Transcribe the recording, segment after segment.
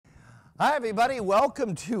Hi, everybody.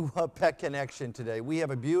 Welcome to Pet Connection today. We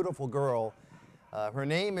have a beautiful girl. Her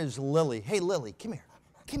name is Lily. Hey, Lily, come here.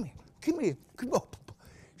 Come here. Come here. Come up.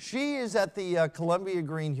 She is at the Columbia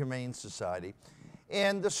Green Humane Society.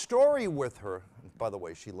 And the story with her, by the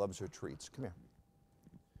way, she loves her treats. Come here.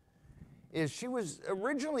 Is she was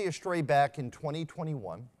originally a stray back in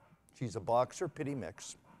 2021. She's a boxer pity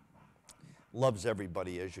mix. Loves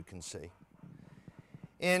everybody, as you can see.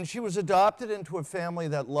 And she was adopted into a family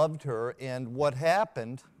that loved her, and what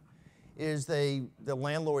happened is the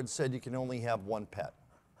landlord said you can only have one pet,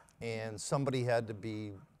 and somebody had to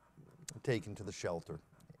be taken to the shelter.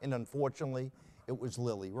 And unfortunately, it was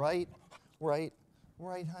Lily, right? Right,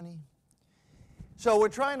 honey? So we're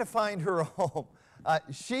trying to find her a home.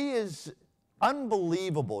 She is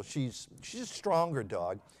unbelievable. She's a stronger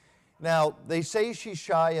dog. Now, they say she's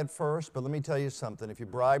shy at first, but let me tell you something. If you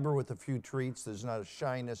bribe her with a few treats, there's not a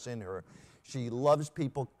shyness in her. She loves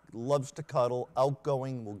people, loves to cuddle,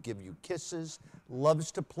 outgoing, will give you kisses,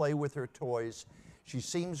 loves to play with her toys. She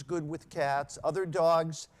seems good with cats. Other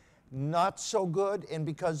dogs, not so good, and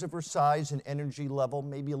because of her size and energy level,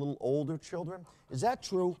 maybe a little older children. Is that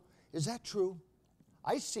true? Is that true?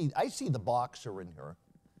 I see the boxer in her.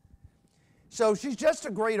 So she's just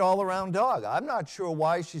a great all-around dog. I'm not sure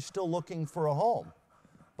why she's still looking for a home,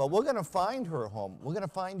 but we're going to find her a home. We're going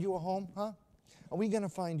to find you a home, huh? Are we going to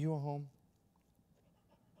find you a home?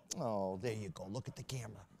 Oh, there you go. Look at the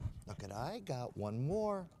camera. Look at, I got one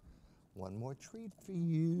more treat for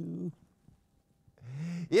you.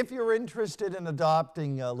 If you're interested in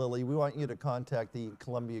adopting Lily, we want you to contact the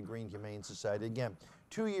Columbia Green Humane Society. Again,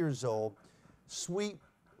 2 years old, sweet,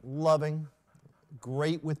 loving,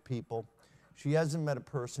 great with people. She hasn't met a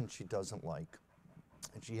person she doesn't like,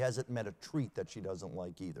 and she hasn't met a treat that she doesn't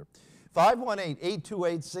like either.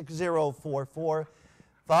 518-828-6044,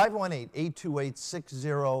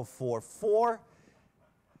 518-828-6044,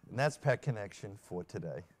 and that's Pet Connection for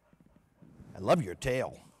today. I love your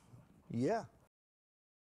tail. Yeah.